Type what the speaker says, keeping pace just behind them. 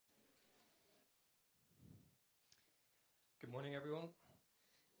Good morning, everyone.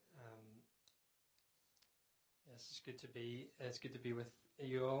 Yes, it's good to be with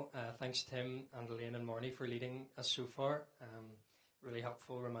you all. Thanks, Tim and Elaine and Marnie, for leading us so far. Really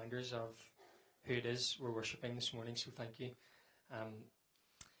helpful reminders of who it is we're worshipping this morning. So thank you.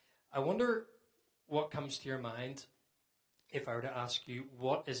 I wonder what comes to your mind if I were to ask you,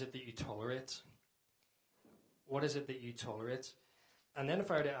 what is it that you tolerate? What is it that you tolerate? And then if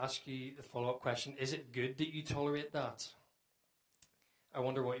I were to ask you the follow-up question, is it good that you tolerate that? I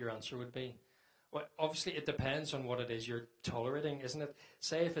wonder what your answer would be. Well, obviously, it depends on what it is you're tolerating, isn't it?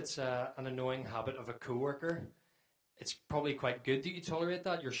 Say if it's an annoying habit of a coworker, it's probably quite good that you tolerate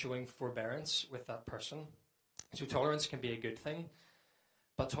that. You're showing forbearance with that person. So tolerance can be a good thing,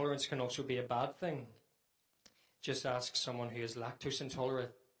 but tolerance can also be a bad thing. Just ask someone who is lactose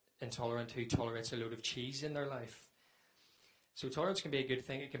intolerant who tolerates a load of cheese in their life. So tolerance can be a good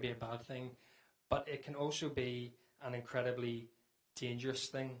thing, it can be a bad thing, but it can also be an incredibly dangerous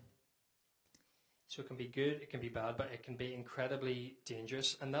thing. So it can be good, it can be bad, but it can be incredibly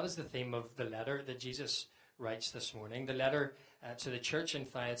dangerous. And that is the theme of the letter that Jesus writes this morning, the letter to the church in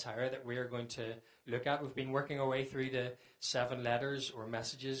Thyatira that we are going to look at. We've been working our way through the 7 letters or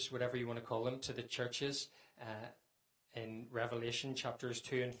messages, whatever you want to call them, to the churches in Revelation chapters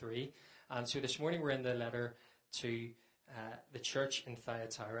 2 and 3. And so this morning we're in the letter to the church in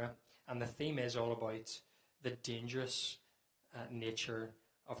Thyatira, and the theme is all about the dangerous nature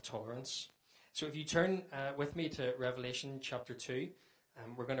of tolerance. So if you turn with me to Revelation chapter 2,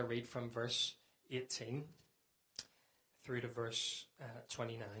 we're going to read from verse 18 through to verse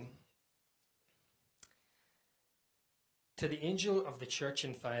 29. To the angel of the church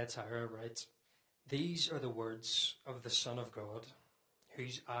in Thyatira write, "These are the words of the Son of God,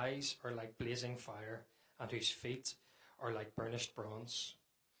 whose eyes are like blazing fire and whose feet are like burnished bronze.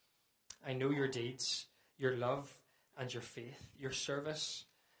 I know your deeds, your love and your faith, your service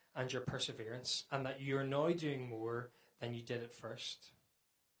and your perseverance, and that you are now doing more than you did at first.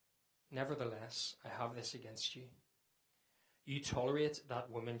 Nevertheless, I have this against you. You tolerate that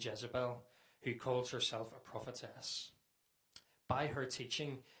woman Jezebel, who calls herself a prophetess. By her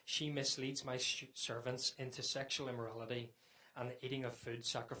teaching, she misleads my servants into sexual immorality and the eating of food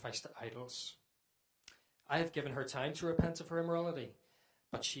sacrificed to idols. I have given her time to repent of her immorality,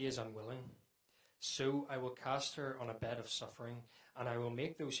 but she is unwilling. So I will cast her on a bed of suffering, and I will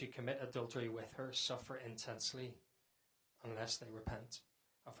make those who commit adultery with her suffer intensely, unless they repent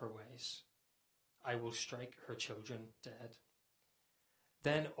of her ways. I will strike her children dead.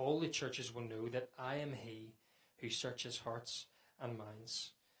 Then all the churches will know that I am he who searches hearts and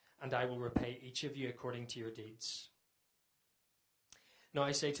minds, and I will repay each of you according to your deeds. Now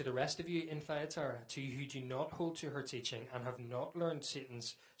I say to the rest of you in Thyatira, to you who do not hold to her teaching and have not learned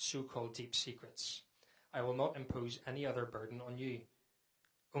Satan's so-called deep secrets, I will not impose any other burden on you.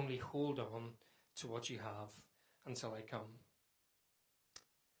 Only hold on to what you have until I come.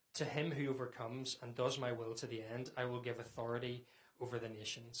 To him who overcomes and does my will to the end, I will give authority over the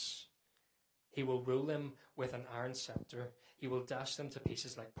nations. He will rule them with an iron scepter. He will dash them to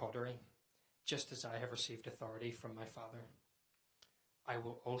pieces like pottery, just as I have received authority from my Father. I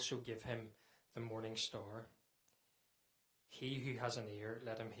will also give him the morning star. He who has an ear,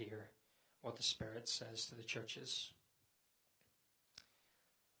 let him hear what the Spirit says to the churches."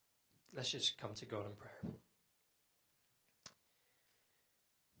 Let's just come to God in prayer.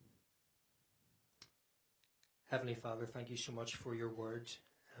 Heavenly Father, thank you so much for your word.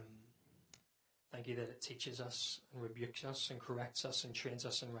 Thank you that it teaches us and rebukes us and corrects us and trains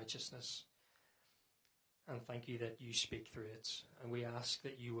us in righteousness. And thank you that you speak through it. And we ask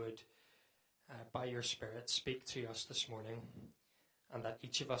that you would, by your Spirit, speak to us this morning, and that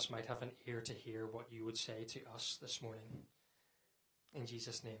each of us might have an ear to hear what you would say to us this morning. In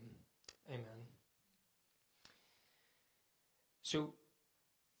Jesus' name, amen. So,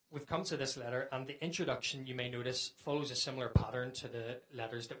 we've come to this letter, and the introduction, you may notice, follows a similar pattern to the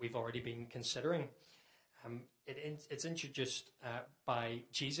letters that we've already been considering. It's introduced by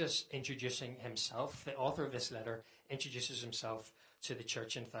Jesus introducing himself. The author of this letter introduces himself to the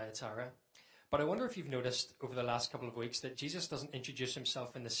church in Thyatira. But I wonder if you've noticed over the last couple of weeks that Jesus doesn't introduce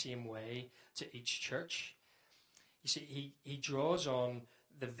himself in the same way to each church. You see, he draws on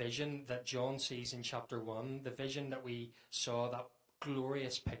the vision that John sees in chapter 1, the vision that we saw, that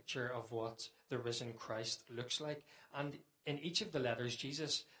glorious picture of what the risen Christ looks like. And in each of the letters,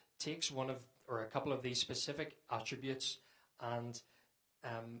 Jesus takes one of or a couple of these specific attributes and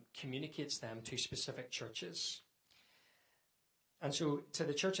communicates them to specific churches. And so to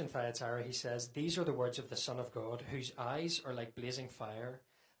the church in Thyatira, he says, "These are the words of the Son of God, whose eyes are like blazing fire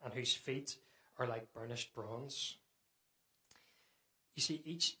and whose feet are like burnished bronze." You see,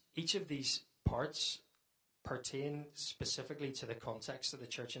 each of these parts pertain specifically to the context of the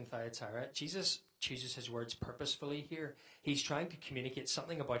church in Thyatira. Jesus chooses his words purposefully here. He's trying to communicate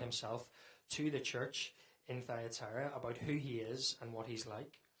something about himself to the church in Thyatira, about who he is and what he's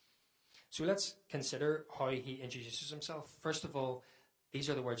like. So let's consider how he introduces himself. First of all, these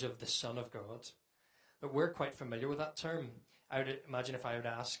are the words of the Son of God. But we're quite familiar with that term. I would imagine if I would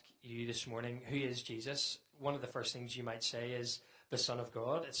ask you this morning, who is Jesus? One of the first things you might say is the Son of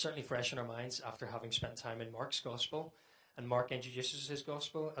God. It's certainly fresh in our minds after having spent time in Mark's Gospel. And Mark introduces his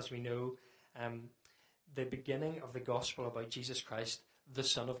Gospel, as we know, the beginning of the Gospel about Jesus Christ, the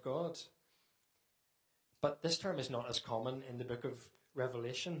Son of God. But this term is not as common in the book of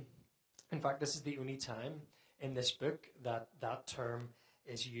Revelation. In fact, this is the only time in this book that that term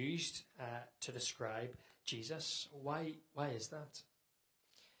is used to describe Jesus. Why is that?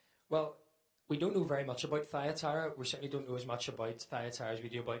 Well, we don't know very much about Thyatira. We certainly don't know as much about Thyatira as we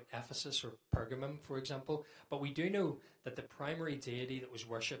do about Ephesus or Pergamum, for example. But we do know that the primary deity that was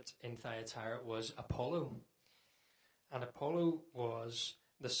worshipped in Thyatira was Apollo. And Apollo was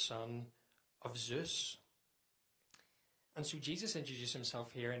the son of Zeus. And so Jesus introduced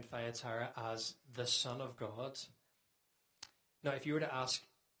himself here in Thyatira as the Son of God. Now, if you were to ask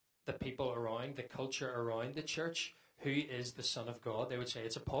the people around, the culture around the church, who is the Son of God, they would say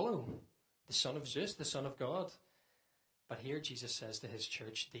it's Apollo, the son of Zeus, the Son of God. But here Jesus says to his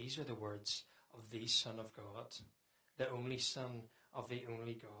church, these are the words of the Son of God, the only Son of the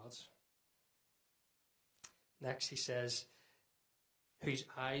only God. Next he says, whose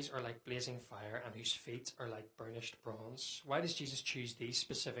eyes are like blazing fire and whose feet are like burnished bronze. Why does Jesus choose these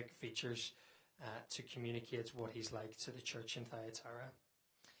specific features to communicate what he's like to the church in Thyatira?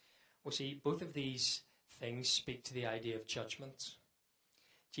 Well, see, both of these things speak to the idea of judgment.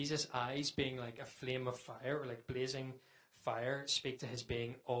 Jesus' eyes being like a flame of fire or like blazing fire speak to his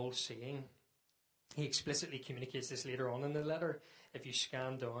being all-seeing. He explicitly communicates this later on in the letter. If you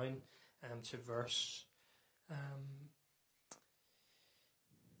scan down to verse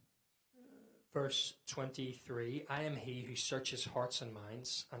 23, I am he who searches hearts and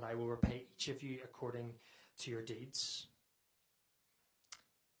minds, and I will repay each of you according to your deeds.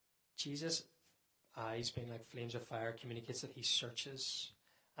 Jesus' eyes being like flames of fire communicates that he searches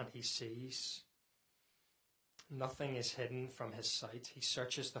and he sees. Nothing is hidden from his sight. He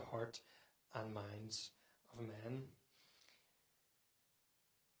searches the heart and minds of men.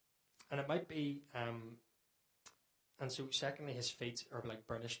 And it might be, and so secondly, his feet are like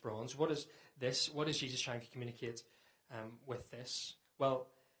burnished bronze. What is this? What is Jesus trying to communicate with this? Well,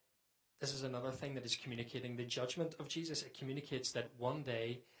 this is another thing that is communicating the judgment of Jesus. It communicates that one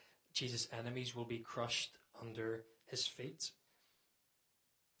day Jesus' enemies will be crushed under his feet.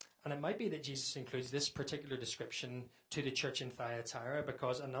 And it might be that Jesus includes this particular description to the church in Thyatira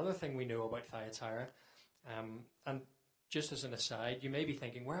because another thing we know about Thyatira, and just as an aside, you may be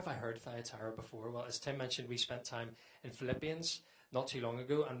thinking, where have I heard Thyatira before? Well, as Tim mentioned, we spent time in Philippians not too long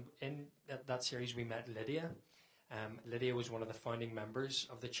ago, and in that series we met Lydia. Lydia was one of the founding members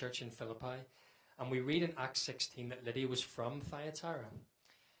of the church in Philippi. And we read in Acts 16 that Lydia was from Thyatira.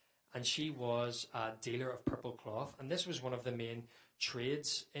 And she was a dealer of purple cloth. And this was one of the main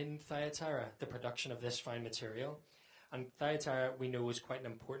trades in Thyatira, the production of this fine material. And Thyatira, we know, was quite an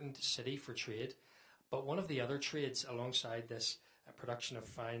important city for trade. But one of the other trades alongside this production of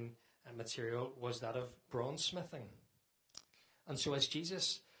fine material was that of bronze smithing. And so as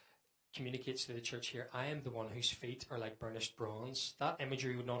Jesus communicates to the church here, I am the one whose feet are like burnished bronze, that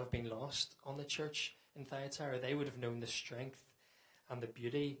imagery would not have been lost on the church in Thyatira. They would have known the strength and the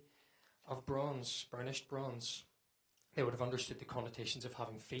beauty of bronze, burnished bronze. They would have understood the connotations of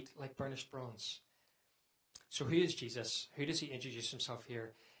having feet like burnished bronze. So who is Jesus? Who does he introduce himself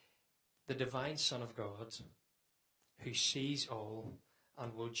here? The divine Son of God, who sees all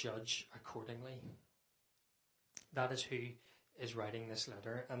and will judge accordingly. That is who is writing this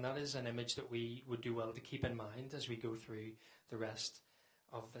letter, and that is an image that we would do well to keep in mind as we go through the rest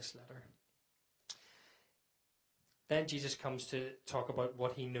of this letter. Then Jesus comes to talk about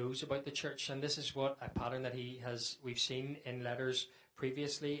what he knows about the church, and this is what a pattern that we've seen in letters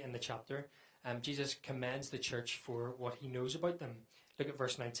previously in the chapter. Jesus commends the church for what he knows about them. Look at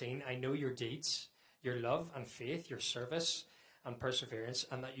verse 19. I know your deeds, your love and faith, your service and perseverance,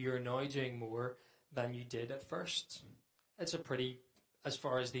 and that you are now doing more than you did at first. It's a pretty, as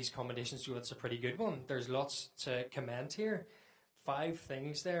far as these commendations go, it's a pretty good one. There's lots to commend here. 5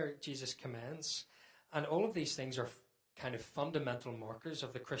 things there Jesus commends. And all of these things are kind of fundamental markers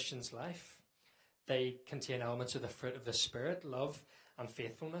of the Christian's life. They contain elements of the fruit of the Spirit, love and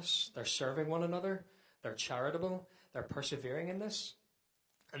faithfulness. They're serving one another. They're charitable. They're persevering in this.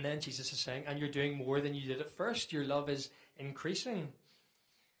 And then Jesus is saying, and you're doing more than you did at first. Your love is increasing.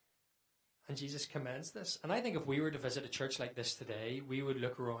 And Jesus commends this. And I think if we were to visit a church like this today, we would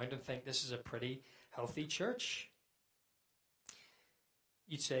look around and think this is a pretty healthy church.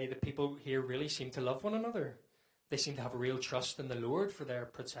 You'd say the people here really seem to love one another. They seem to have a real trust in the Lord for their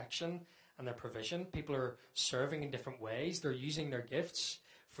protection and their provision. People are serving in different ways. They're using their gifts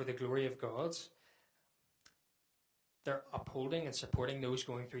for the glory of God. They're upholding and supporting those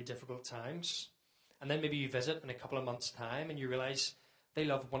going through difficult times. And then maybe you visit in a couple of months' time and you realize they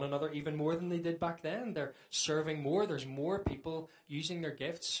love one another even more than they did back then. They're serving more. There's more people using their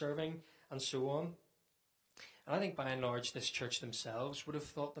gifts, serving, and so on. And I think by and large, this church themselves would have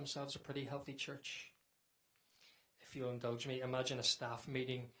thought themselves a pretty healthy church. If you'll indulge me, imagine a staff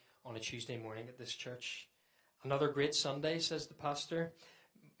meeting on a Tuesday morning at this church. Another great Sunday, says the pastor.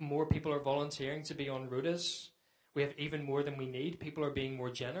 More people are volunteering to be on rotas. We have even more than we need. People are being more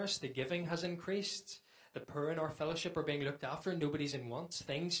generous. The giving has increased. The poor in our fellowship are being looked after. Nobody's in want.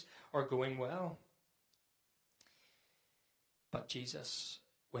 Things are going well. But Jesus,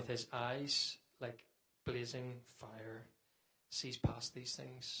 with his eyes like blazing fire, sees past these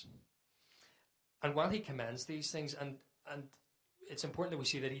things. And while he commends these things, and it's important that we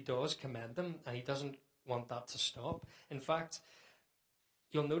see that he does commend them, and he doesn't want that to stop. In fact,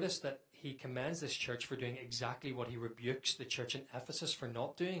 you'll notice that he commends this church for doing exactly what he rebukes the church in Ephesus for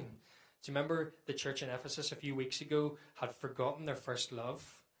not doing. Do you remember the church in Ephesus a few weeks ago had forgotten their first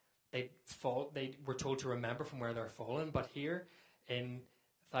love? They were told to remember from where they're fallen, but here in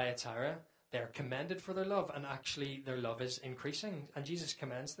Thyatira, they're commended for their love, and actually their love is increasing, and Jesus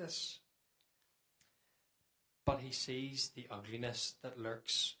commends this. But he sees the ugliness that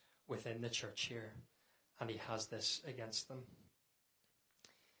lurks within the church here, and he has this against them.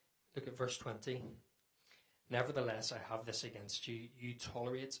 Look at verse 20. Nevertheless, I have this against you. You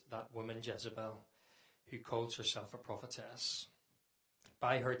tolerate that woman Jezebel, who calls herself a prophetess.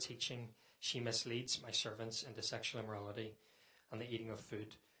 By her teaching, she misleads my servants into sexual immorality and the eating of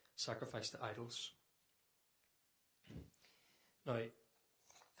food sacrificed to idols. Now,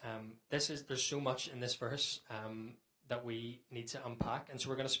 there's so much in this verse that we need to unpack, and so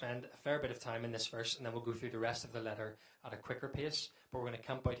we're going to spend a fair bit of time in this verse, and then we'll go through the rest of the letter at a quicker pace. But we're going to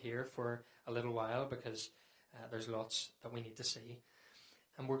camp out here for a little while because there's lots that we need to see.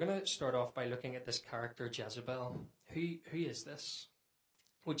 And we're going to start off by looking at this character Jezebel. Who is this?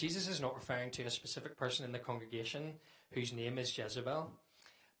 Well, Jesus is not referring to a specific person in the congregation whose name is Jezebel.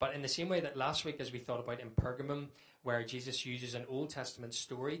 But in the same way that last week, as we thought about in Pergamum, where Jesus uses an Old Testament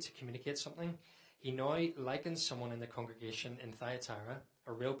story to communicate something, he now likens someone in the congregation in Thyatira,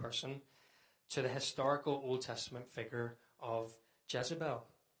 a real person, to the historical Old Testament figure of Jezebel,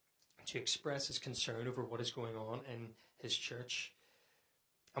 to express his concern over what is going on in his church.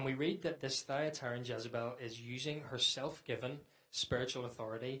 And we read that this Thyatiran Jezebel is using her self-given spiritual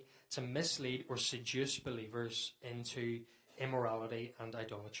authority to mislead or seduce believers into immorality and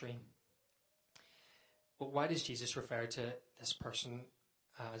idolatry. But why does Jesus refer to this person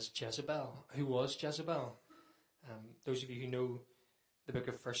as Jezebel? Who was Jezebel? Those of you who know the book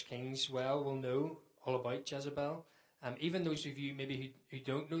of 1 Kings well will know all about Jezebel. Even those of you maybe who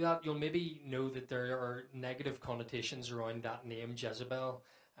don't know that, you'll maybe know that there are negative connotations around that name Jezebel,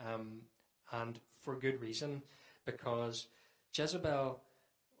 and for good reason, because Jezebel,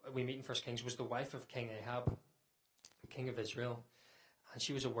 we meet in 1 Kings, was the wife of King Ahab, king of Israel, and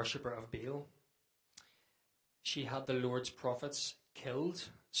she was a worshipper of Baal. She had the Lord's prophets killed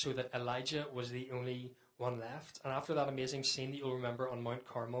so that Elijah was the only one left. And after that amazing scene that you'll remember on Mount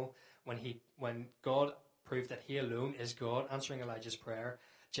Carmel, when God proved that he alone is God, answering Elijah's prayer,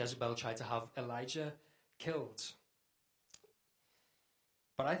 Jezebel tried to have Elijah killed.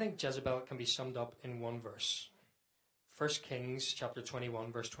 But I think Jezebel can be summed up in one verse. 1 Kings chapter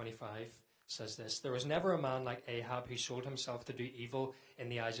 21 verse 25 says this: There was never a man like Ahab who sold himself to do evil in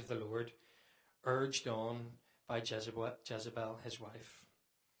the eyes of the Lord, urged on by Jezebel his wife.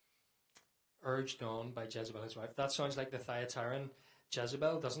 Urged on by Jezebel his wife. That sounds like the Thyatiran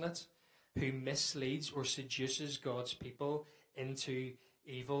Jezebel, doesn't it? Who misleads or seduces God's people into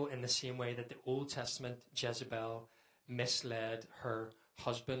evil in the same way that the Old Testament Jezebel misled her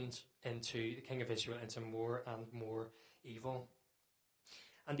husband, into the king of Israel, into more and more evil.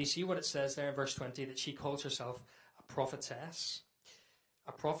 And do you see what it says there in verse 20, that she calls herself a prophetess?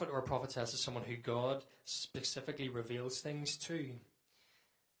 A prophet or a prophetess is someone who God specifically reveals things to.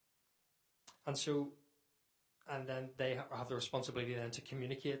 And then they have the responsibility then to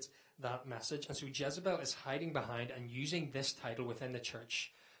communicate that message. And so Jezebel is hiding behind and using this title within the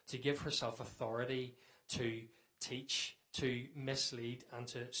church to give herself authority to teach to mislead and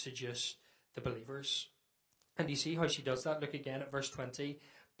to seduce the believers. And you see how she does that? Look again at verse 20.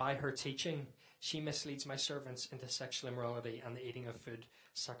 By her teaching, she misleads my servants into sexual immorality and the eating of food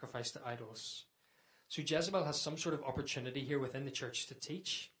sacrificed to idols. So Jezebel has some sort of opportunity here within the church to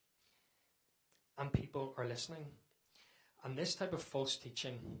teach, and people are listening. And this type of false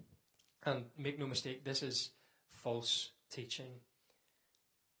teaching, and make no mistake, this is false teaching.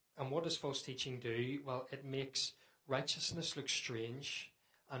 And what does false teaching do? Well, it makes righteousness look strange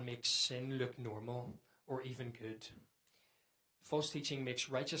and makes sin look normal or even good. False teaching makes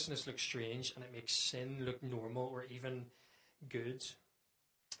righteousness look strange and it makes sin look normal or even good.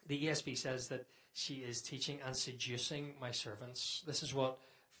 The ESV says that she is teaching and seducing my servants. This is what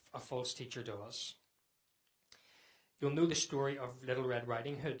a false teacher does. You'll know the story of Little Red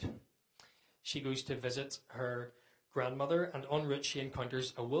Riding Hood. She goes to visit her grandmother, and en route she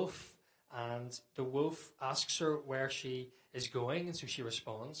encounters a wolf, and the wolf asks her where she is going, and so she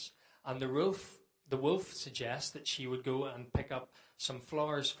responds. And the wolf suggests that she would go and pick up some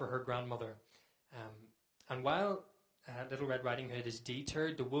flowers for her grandmother. And while Little Red Riding Hood is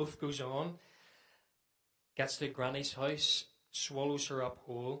deterred, the wolf goes on, gets to Granny's house, swallows her up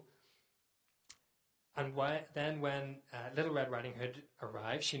whole. And then when Little Red Riding Hood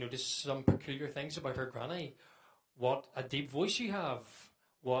arrives, she notices some peculiar things about her granny. What a deep voice you have.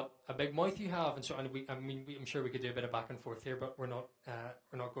 What a big mouth you have. And so on. I'm sure we could do a bit of back and forth here, but we're not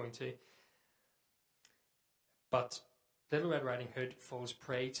going to. But Little Red Riding Hood falls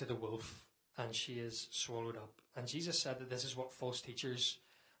prey to the wolf, and she is swallowed up. And Jesus said that this is what false teachers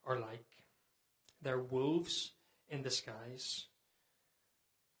are like. They're wolves in disguise.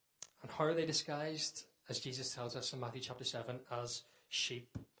 And how are they disguised? As Jesus tells us in Matthew chapter 7, as sheep,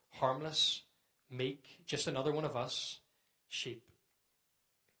 harmless, meek, just another one of us, sheep.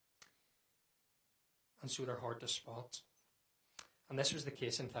 And so they're hard to spot. And this was the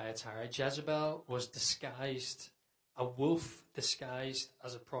case in Thyatira. Jezebel was disguised, a wolf disguised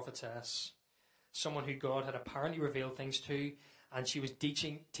as a prophetess, someone who God had apparently revealed things to, and she was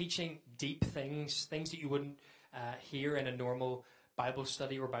teaching deep things that you wouldn't hear in a normal Bible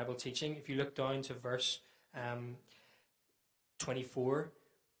study or Bible teaching. If you look down to verse 24,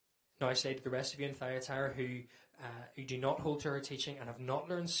 now I say to the rest of you in Thyatira who do not hold to her teaching and have not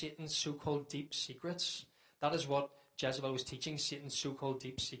learned Satan's so-called deep secrets. That is what Jezebel was teaching, Satan's so-called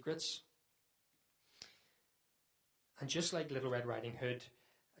deep secrets. And just as Little Red Riding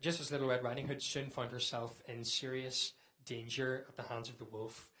Hood soon found herself in serious danger at the hands of the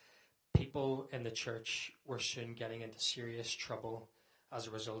wolf, people in the church were soon getting into serious trouble as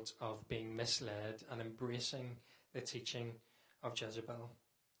a result of being misled and embracing the teaching of Jezebel.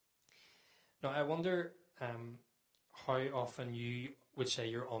 Now, I wonder how often you would say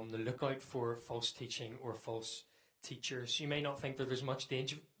you're on the lookout for false teaching or false teachers. You may not think that there's much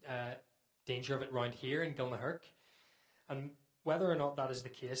danger of it round here in Gilnahirk. And whether or not that is the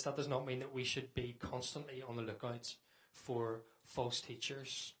case, that does not mean that we should be constantly on the lookout for false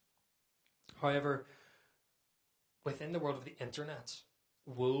teachers. However, within the world of the internet,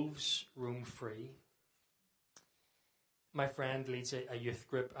 wolves roam free. My friend leads a youth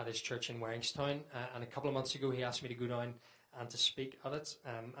group at his church in Warringstown, and a couple of months ago he asked me to go down and to speak at it.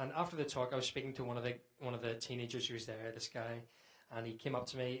 And after the talk, I was speaking to one of the teenagers who was there, this guy, and he came up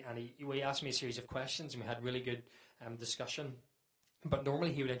to me and he asked me a series of questions, and we had really good discussion. But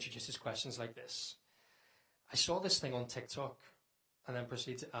normally he would introduce his questions like this: I saw this thing on TikTok, and then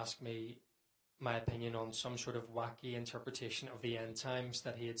proceed to ask me my opinion on some sort of wacky interpretation of the end times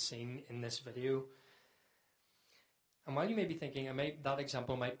that he had seen in this video. And while you may be thinking that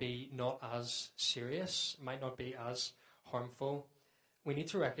example might be not as serious, might not be as harmful, we need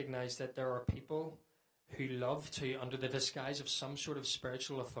to recognize that there are people who love to, under the disguise of some sort of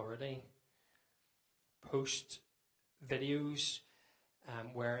spiritual authority, post videos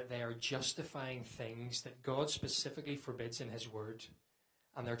where they are justifying things that God specifically forbids in His Word,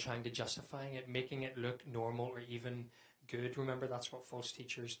 and they're trying to justify it, making it look normal or even good. Remember, that's what false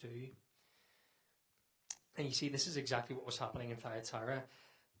teachers do. And you see, this is exactly what was happening in Thyatira.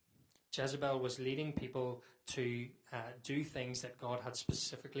 Jezebel was leading people to do things that God had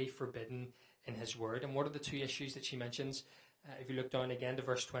specifically forbidden in His Word. And what are the two issues that she mentions? If you look down again to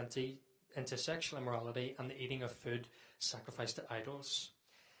verse 20, into sexual immorality and the eating of food sacrificed to idols.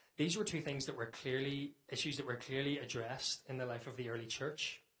 These were two things that were issues that were clearly addressed in the life of the early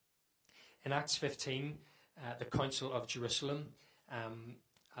church. In Acts 15, the Council of Jerusalem,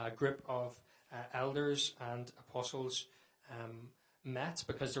 a group of elders and apostles met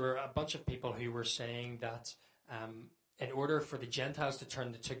because there were a bunch of people who were saying that in order for the Gentiles to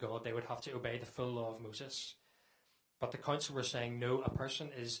turn to God, they would have to obey the full law of Moses. But the council were saying, no, a person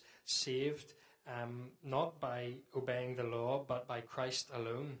is saved not by obeying the law, but by Christ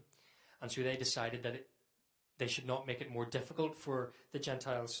alone. And so they decided that they should not make it more difficult for the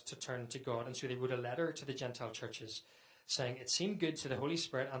Gentiles to turn to God. And so they wrote a letter to the Gentile churches saying, it seemed good to the Holy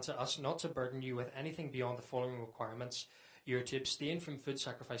Spirit and to us not to burden you with anything beyond the following requirements. You are to abstain from food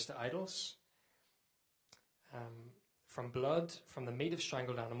sacrificed to idols, from blood, from the meat of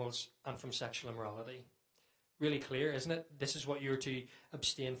strangled animals, and from sexual immorality. Really clear, isn't it? This is what you're to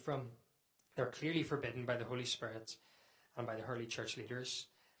abstain from. They're clearly forbidden by the Holy Spirit and by the early church leaders.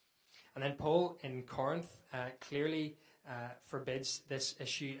 And then Paul in Corinth clearly forbids this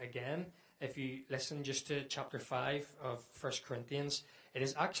issue again. If you listen just to chapter 5 of 1 Corinthians, it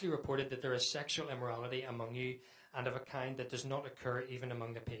is actually reported that there is sexual immorality among you, and of a kind that does not occur even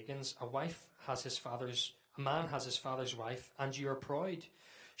among the pagans. A man has his father's wife, and you are proud.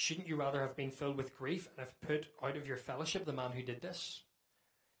 Shouldn't you rather have been filled with grief and have put out of your fellowship the man who did this?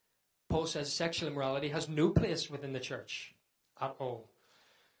 Paul says sexual immorality has no place within the church at all.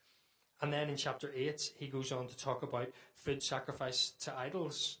 And then in chapter 8, he goes on to talk about food sacrifice to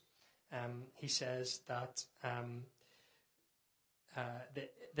idols. He says that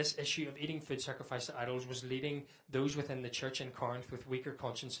this issue of eating food sacrificed to idols was leading those within the church in Corinth with weaker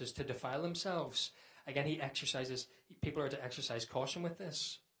consciences to defile themselves. Again, people are to exercise caution with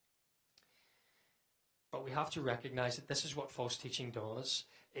this. But we have to recognize that this is what false teaching does.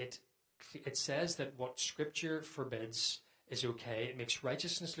 It says that what Scripture forbids is okay. It makes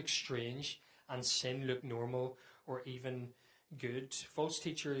righteousness look strange and sin look normal or even good. False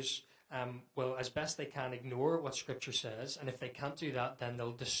teachers will, as best they can, ignore what Scripture says, and if they can't do that, then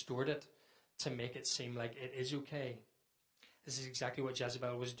they'll distort it to make it seem like it is okay. This is exactly what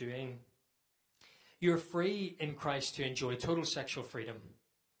Jezebel was doing. You're free in Christ to enjoy total sexual freedom.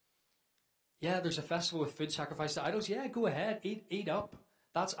 Yeah, there's a festival with food sacrificed to idols. Yeah, go ahead, eat up.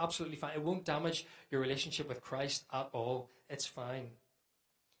 That's absolutely fine. It won't damage your relationship with Christ at all. It's fine.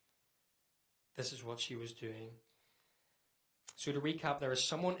 This is what she was doing. So to recap, there is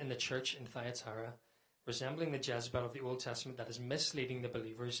someone in the church in Thyatira resembling the Jezebel of the Old Testament that is misleading the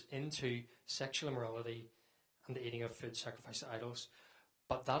believers into sexual immorality and the eating of food sacrificed to idols.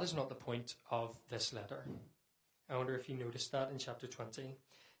 But that is not the point of this letter. I wonder if you noticed that in chapter 20.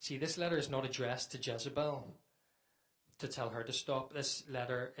 See, this letter is not addressed to Jezebel to tell her to stop. This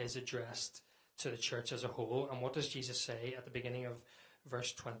letter is addressed to the church as a whole. And what does Jesus say at the beginning of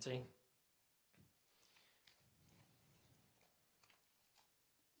verse 20?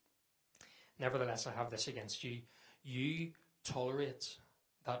 Nevertheless, I have this against you. You tolerate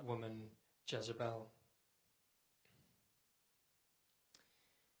that woman, Jezebel.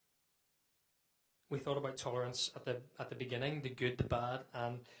 We thought about tolerance at the beginning, the good, the bad,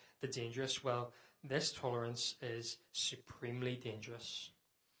 and the dangerous. Well, this tolerance is supremely dangerous.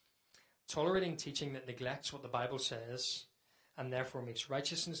 Tolerating teaching that neglects what the Bible says and therefore makes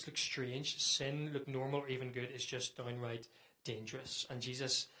righteousness look strange, sin look normal or even good is just downright dangerous. And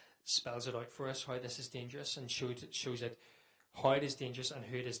Jesus spells it out for us how this is dangerous and shows it how it is dangerous and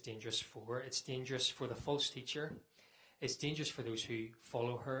who it is dangerous for. It's dangerous for the false teacher. It's dangerous for those who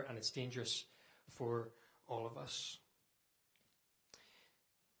follow her, and it's dangerous for all of us.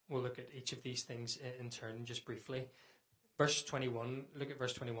 We'll look at each of these things in turn just briefly. Verse 21, look at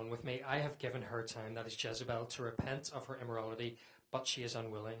verse 21 with me. I have given her time, that is Jezebel, to repent of her immorality, but she is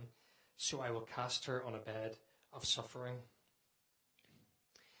unwilling. So I will cast her on a bed of suffering.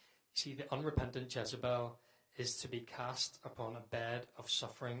 See, the unrepentant Jezebel is to be cast upon a bed of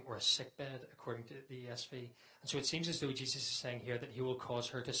suffering, or a sick bed, according to the ESV. And so it seems as though Jesus is saying here that he will cause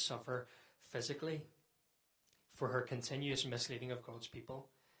her to suffer physically for her continuous misleading of God's people.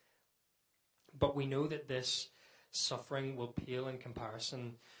 But we know that this suffering will pale in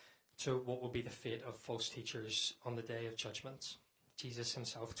comparison to what will be the fate of false teachers on the day of judgment. Jesus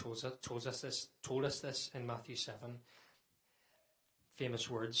himself told us this in Matthew 7. Famous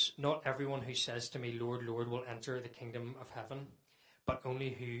words, not everyone who says to me, Lord, Lord, will enter the kingdom of heaven, but only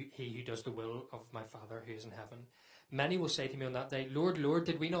he who does the will of my Father who is in heaven. Many will say to me on that day, Lord, Lord,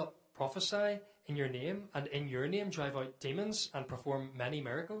 did we not prophesy in your name, and in your name drive out demons and perform many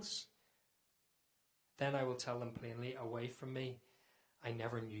miracles? Then I will tell them plainly, away from me, I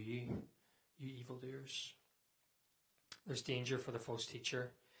never knew you, you evildoers. There's danger for the false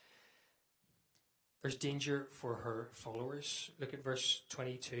teacher. There's danger for her followers. Look at verse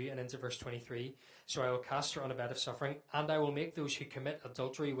 22 and into verse 23. So I will cast her on a bed of suffering, and I will make those who commit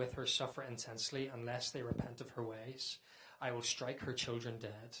adultery with her suffer intensely unless they repent of her ways. I will strike her children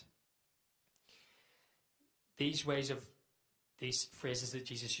dead. These these phrases that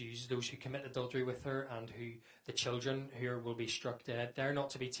Jesus used, those who commit adultery with her and who the children who will be struck dead, they're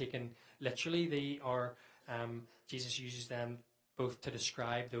not to be taken literally. They are, Jesus uses them both to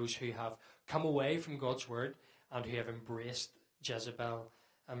describe those who have come away from God's word and who have embraced Jezebel,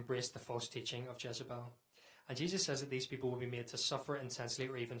 embraced the false teaching of Jezebel. And Jesus says that these people will be made to suffer intensely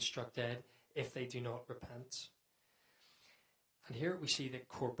or even struck dead if they do not repent. And here we see the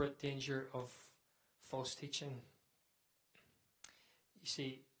corporate danger of false teaching. You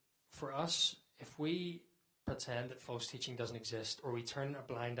see, for us, if we pretend that false teaching doesn't exist, or we turn a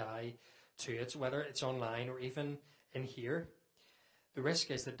blind eye to it, whether it's online or even in here, the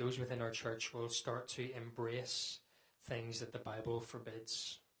risk is that those within our church will start to embrace things that the Bible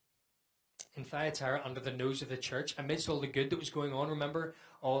forbids. In Thyatira, under the nose of the church, amidst all the good that was going on, remember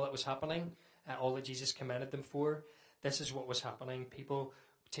all that was happening, all that Jesus commended them for, this is what was happening.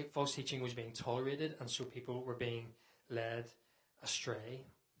 False teaching was being tolerated, and so people were being led astray.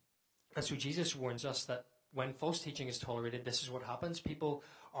 And so Jesus warns us that when false teaching is tolerated, this is what happens. People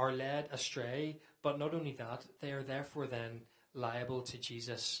are led astray, but not only that, they are therefore then liable to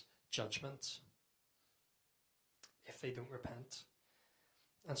Jesus' judgment if they don't repent.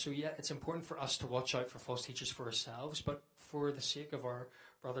 And so, yeah, it's important for us to watch out for false teachers for ourselves, but for the sake of our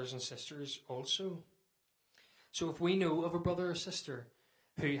brothers and sisters also. So if we know of a brother or sister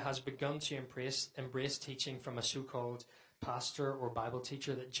who has begun to embrace teaching from a so-called pastor or Bible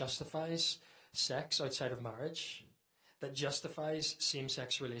teacher that justifies sex outside of marriage, that justifies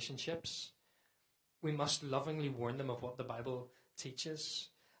same-sex relationships, we must lovingly warn them of what the Bible teaches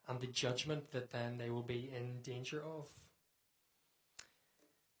and the judgment that then they will be in danger of.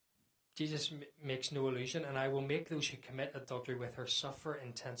 Jesus makes no illusion, and I will make those who commit adultery with her suffer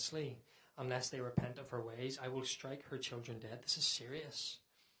intensely unless they repent of her ways. I will strike her children dead. This is serious.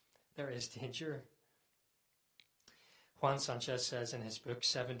 There is danger. Juan Sanchez says in his book,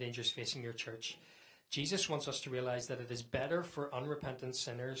 7 Dangers Facing Your Church, Jesus wants us to realize that it is better for unrepentant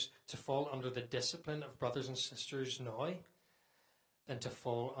sinners to fall under the discipline of brothers and sisters now than to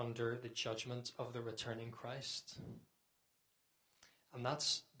fall under the judgment of the returning Christ. And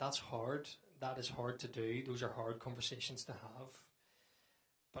that's hard. That is hard to do. Those are hard conversations to have.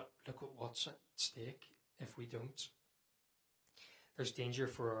 But look at what's at stake if we don't. There's danger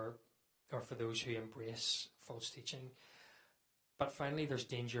for those who embrace false teaching. But finally, there's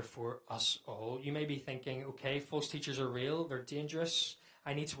danger for us all. You may be thinking, okay, false teachers are real. They're dangerous.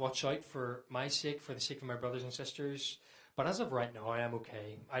 I need to watch out for my sake, for the sake of my brothers and sisters. But as of right now, I am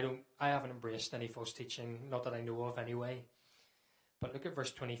okay. I haven't embraced any false teaching, not that I know of anyway. But look at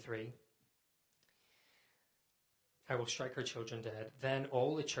verse 23. I will strike her children dead. Then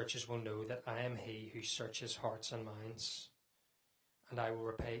all the churches will know that I am he who searches hearts and minds, and I will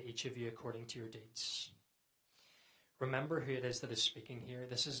repay each of you according to your deeds. Remember who it is that is speaking here.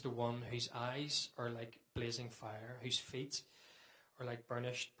 This is the one whose eyes are like blazing fire, whose feet are like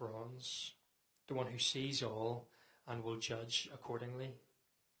burnished bronze, the one who sees all and will judge accordingly.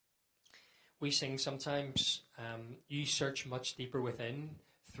 We sing sometimes, you search much deeper within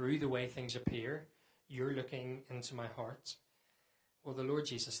through the way things appear. You're looking into my heart. Well, the Lord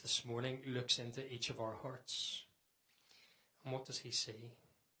Jesus this morning looks into each of our hearts. And what does he see?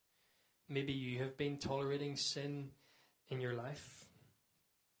 Maybe you have been tolerating sin in your life.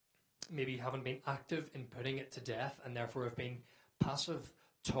 Maybe you haven't been active in putting it to death and therefore have been passive,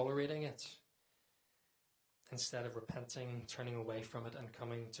 tolerating it, instead of repenting, turning away from it and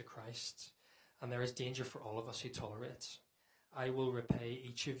coming to Christ. And there is danger for all of us who tolerate. I will repay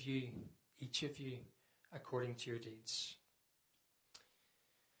each of you, according to your deeds.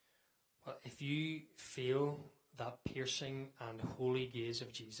 Well, if you feel that piercing and holy gaze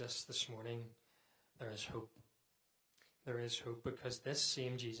of Jesus this morning, there is hope. There is hope, because this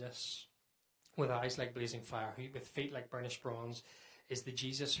same Jesus, with eyes like blazing fire, with feet like burnished bronze, is the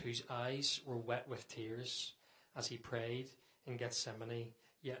Jesus whose eyes were wet with tears as he prayed in Gethsemane,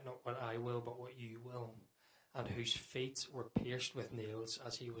 yet not what I will, but what you will, and whose feet were pierced with nails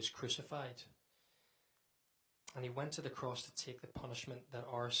as he was crucified. And he went to the cross to take the punishment that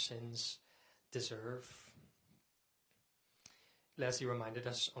our sins deserve. Leslie reminded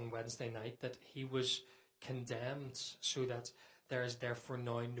us on Wednesday night that he was condemned so that there is therefore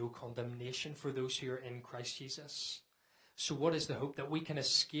now no condemnation for those who are in Christ Jesus. So what is the hope? That we can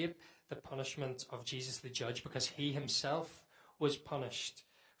escape the punishment of Jesus the judge, because he himself was punished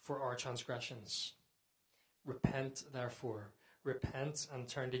for our transgressions. Repent, therefore. Repent and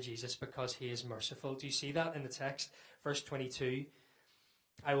turn to Jesus, because he is merciful. Do you see that in the text? Verse 22,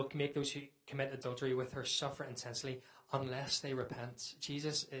 I will make those who commit adultery with her suffer intensely unless they repent.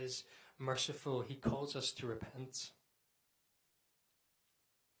 Jesus is merciful. He calls us to repent.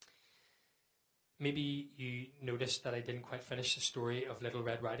 Maybe you noticed that I didn't quite finish the story of Little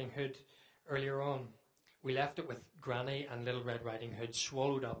Red Riding Hood earlier on. We left it with Granny and Little Red Riding Hood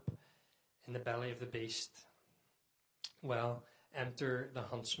swallowed up in the belly of the beast. Well, enter the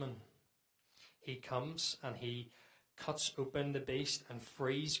huntsman. He comes and he cuts open the beast and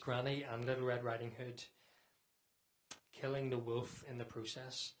frees Granny and Little Red Riding Hood, killing the wolf in the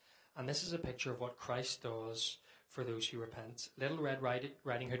process. And this is a picture of what Christ does for those who repent. Little Red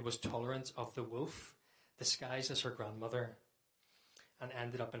Riding Hood was tolerant of the wolf, disguised as her grandmother, and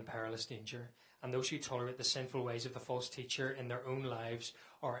ended up in perilous danger. And those who tolerate the sinful ways of the false teacher in their own lives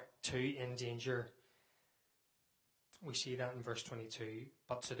are too in danger. We see that in verse 22.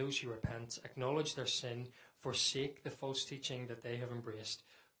 But to those who repent, acknowledge their sin, forsake the false teaching that they have embraced,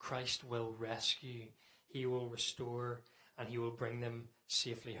 Christ will rescue, he will restore, and he will bring them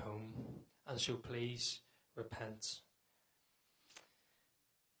safely home. And so please repent.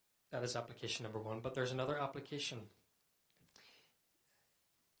 That is application number 1. But there's another application.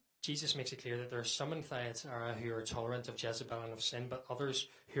 Jesus makes it clear that there are some in Thyatira who are tolerant of Jezebel and of sin, but others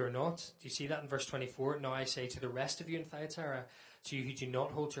who are not. Do you see that in verse 24? Now I say to the rest of you in Thyatira, to you who do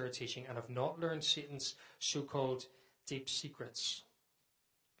not hold to her teaching and have not learned Satan's so-called deep secrets.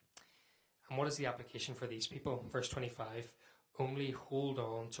 And what is the application for these people? Verse 25, only hold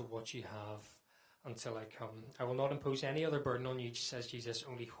on to what you have until I come. I will not impose any other burden on you, says Jesus,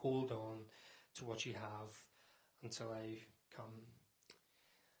 only hold on to what you have until I come.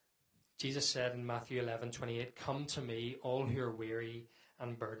 Jesus said in Matthew 11:28, come to me, all who are weary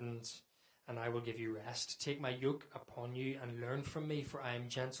and burdened, and I will give you rest. Take my yoke upon you and learn from me, for I am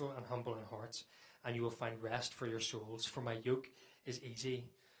gentle and humble in heart, and you will find rest for your souls. For my yoke is easy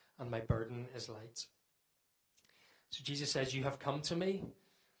and my burden is light. So Jesus says, you have come to me,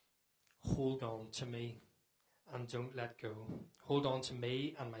 hold on to me and don't let go. Hold on to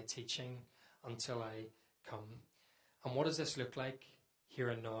me and my teaching until I come. And what does this look like here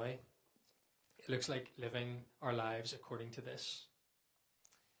and now? It looks like living our lives according to this.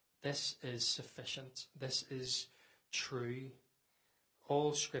 This is sufficient. This is true.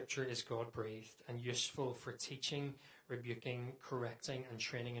 All scripture is God-breathed and useful for teaching, rebuking, correcting, and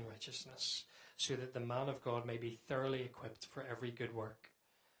training in righteousness, so that the man of God may be thoroughly equipped for every good work.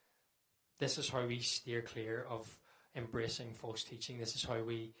 This is how we steer clear of embracing false teaching. This is how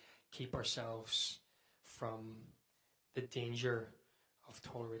we keep ourselves from the danger of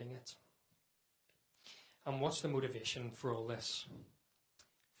tolerating it. And what's the motivation for all this?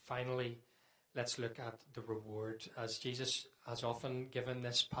 Finally, let's look at the reward. As Jesus has often given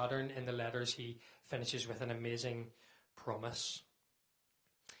this pattern in the letters, he finishes with an amazing promise.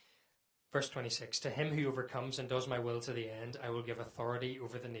 Verse 26, to him who overcomes and does my will to the end, I will give authority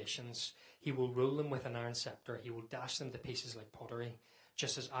over the nations. He will rule them with an iron scepter. He will dash them to pieces like pottery,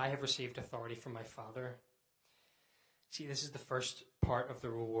 just as I have received authority from my Father. See, this is the first part of the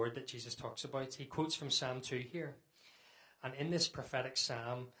reward that Jesus talks about. He quotes from Psalm 2 here. And in this prophetic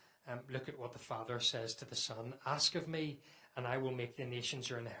psalm, look at what the Father says to the Son. Ask of me, and I will make the nations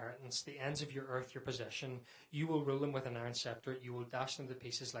your inheritance, the ends of your earth your possession. You will rule them with an iron scepter. You will dash them to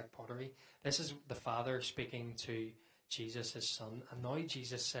pieces like pottery. This is the Father speaking to Jesus, his Son. And now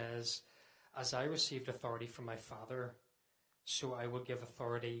Jesus says, as I received authority from my Father, so I will give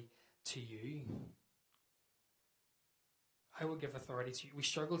authority to you. I will give authority to you. We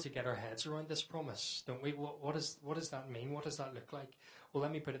struggle to get our heads around this promise, don't we? What does that mean? What does that look like? Well,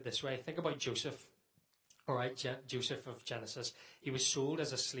 let me put it this way. Think about Joseph. All right, Joseph of Genesis. He was sold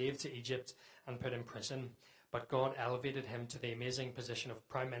as a slave to Egypt and put in prison, but God elevated him to the amazing position of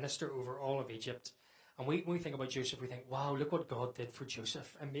prime minister over all of Egypt. And when we think about Joseph, we think, wow, look what God did for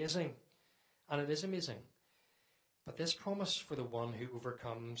Joseph. Amazing. And it is amazing. But this promise for the one who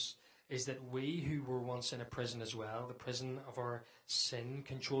overcomes is that we who were once in a prison as well, the prison of our sin,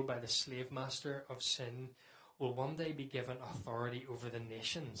 controlled by the slave master of sin, will one day be given authority over the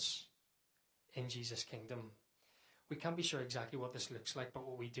nations in Jesus' kingdom. We can't be sure exactly what this looks like, but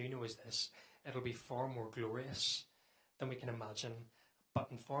what we do know is this. It'll be far more glorious than we can imagine, but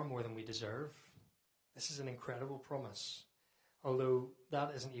in far more than we deserve. This is an incredible promise. Although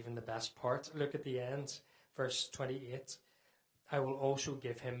that isn't even the best part. Look at the end, verse 28. I will also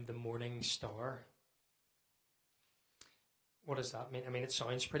give him the morning star. What does that mean? I mean, it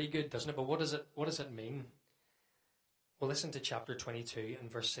sounds pretty good, doesn't it? But what does it mean? Well, listen to chapter 22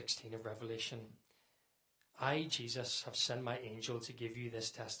 and verse 16 of Revelation. I, Jesus, have sent my angel to give you this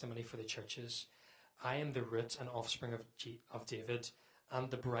testimony for the churches. I am the root and offspring of David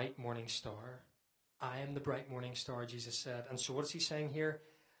and the bright morning star. I am the bright morning star, Jesus said. And so what's he saying here?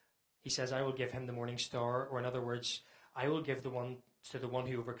 He says, I will give him the morning star, or in other words, I will give to the one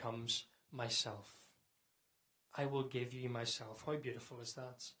who overcomes myself. I will give you myself. How beautiful is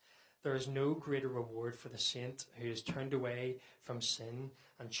that? There is no greater reward for the saint who has turned away from sin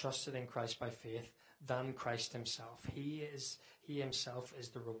and trusted in Christ by faith than Christ himself. He himself is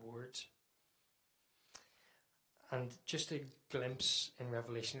the reward. And just a glimpse in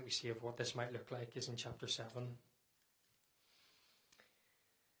Revelation that we see of what this might look like is in chapter 7.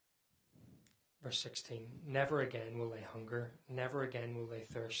 Verse 16, never again will they hunger, never again will they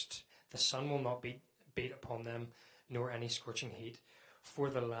thirst. The sun will not beat upon them, nor any scorching heat. For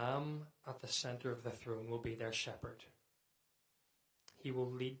the Lamb at the center of the throne will be their shepherd. He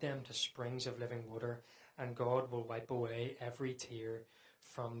will lead them to springs of living water, and God will wipe away every tear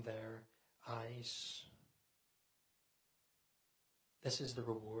from their eyes. This is the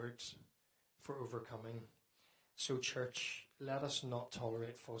reward for overcoming. So, church, let us not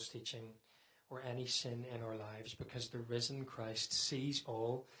tolerate false teaching or any sin in our lives, because the risen Christ sees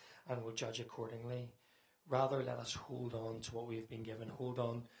all and will judge accordingly. Rather, let us hold on to what we have been given, hold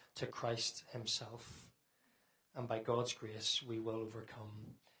on to Christ himself. And by God's grace, we will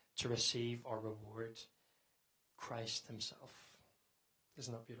overcome to receive our reward, Christ himself.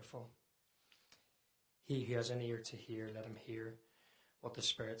 Isn't that beautiful? He who has an ear to hear, let him hear what the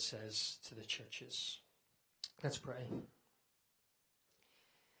Spirit says to the churches. Let's pray.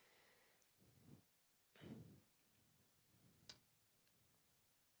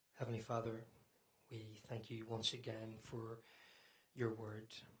 Heavenly Father, we thank you once again for your word.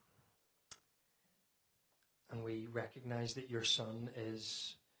 And we recognize that your Son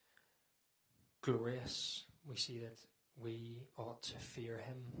is glorious. We see that we ought to fear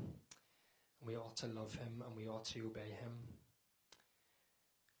him, we ought to love him, and we ought to obey him.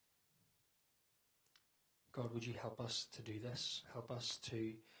 God, would you help us to do this? Help us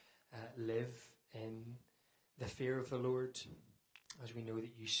to live in the fear of the Lord, as we know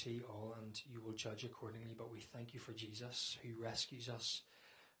that you see all and you will judge accordingly. But we thank you for Jesus, who rescues us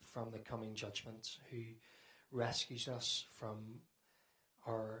from the coming judgment, who rescues us from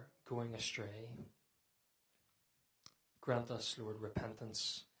our going astray. Grant us, Lord,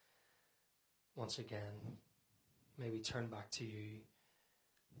 repentance once again. May we turn back to you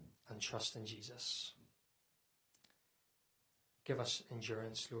and trust in Jesus. Give us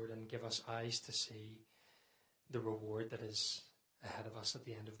endurance, Lord, and give us eyes to see the reward that is ahead of us at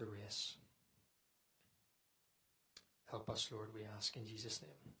the end of the race. Help us, Lord, we ask in Jesus'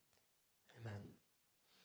 name. Amen.